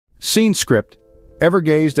Scene script. Ever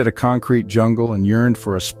gazed at a concrete jungle and yearned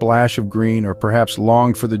for a splash of green, or perhaps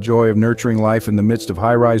longed for the joy of nurturing life in the midst of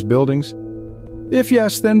high-rise buildings? If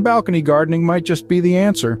yes, then balcony gardening might just be the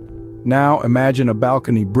answer. Now imagine a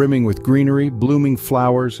balcony brimming with greenery, blooming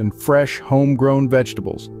flowers, and fresh, homegrown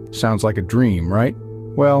vegetables. Sounds like a dream, right?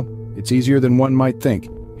 Well, it's easier than one might think.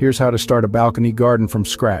 Here's how to start a balcony garden from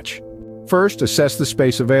scratch. First, assess the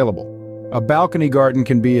space available. A balcony garden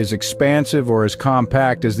can be as expansive or as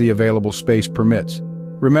compact as the available space permits.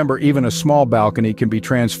 Remember, even a small balcony can be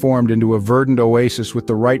transformed into a verdant oasis with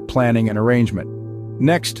the right planning and arrangement.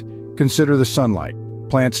 Next, consider the sunlight.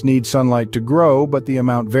 Plants need sunlight to grow, but the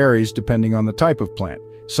amount varies depending on the type of plant.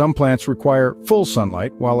 Some plants require full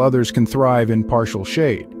sunlight, while others can thrive in partial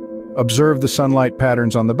shade. Observe the sunlight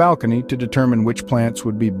patterns on the balcony to determine which plants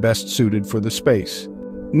would be best suited for the space.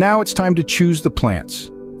 Now it's time to choose the plants.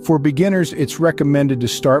 For beginners, it's recommended to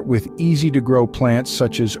start with easy-to-grow plants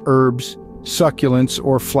such as herbs, succulents,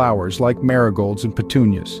 or flowers like marigolds and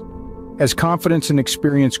petunias. As confidence and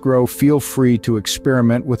experience grow, feel free to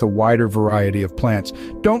experiment with a wider variety of plants.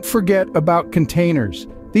 Don't forget about containers.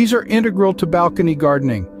 These are integral to balcony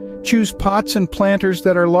gardening. Choose pots and planters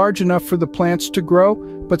that are large enough for the plants to grow,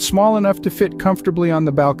 but small enough to fit comfortably on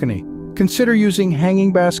the balcony. Consider using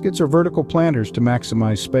hanging baskets or vertical planters to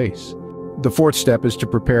maximize space. The fourth step is to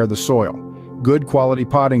prepare the soil. Good quality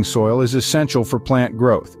potting soil is essential for plant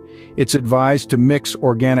growth. It's advised to mix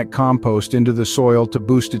organic compost into the soil to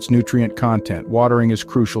boost its nutrient content. Watering is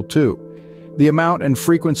crucial too. The amount and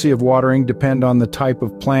frequency of watering depend on the type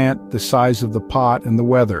of plant, the size of the pot, and the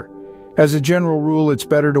weather. As a general rule, it's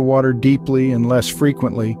better to water deeply and less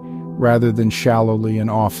frequently, rather than shallowly and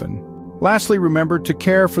often. Lastly, remember to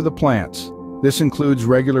care for the plants. This includes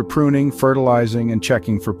regular pruning, fertilizing, and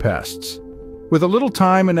checking for pests. With a little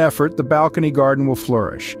time and effort, the balcony garden will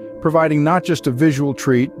flourish, providing not just a visual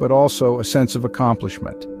treat, but also a sense of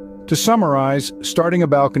accomplishment. To summarize, starting a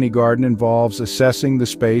balcony garden involves assessing the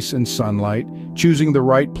space and sunlight, choosing the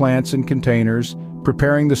right plants and containers,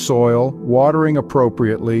 preparing the soil, watering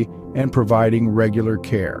appropriately, and providing regular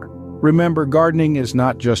care. Remember, gardening is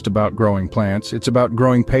not just about growing plants, it's about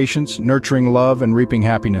growing patience, nurturing love, and reaping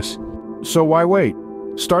happiness. So why wait?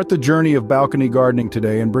 Start the journey of balcony gardening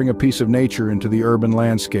today and bring a piece of nature into the urban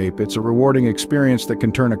landscape. It's a rewarding experience that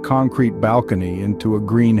can turn a concrete balcony into a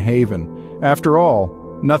green haven. After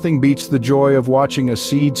all, nothing beats the joy of watching a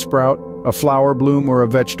seed sprout, a flower bloom, or a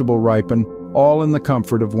vegetable ripen, all in the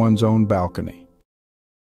comfort of one's own balcony.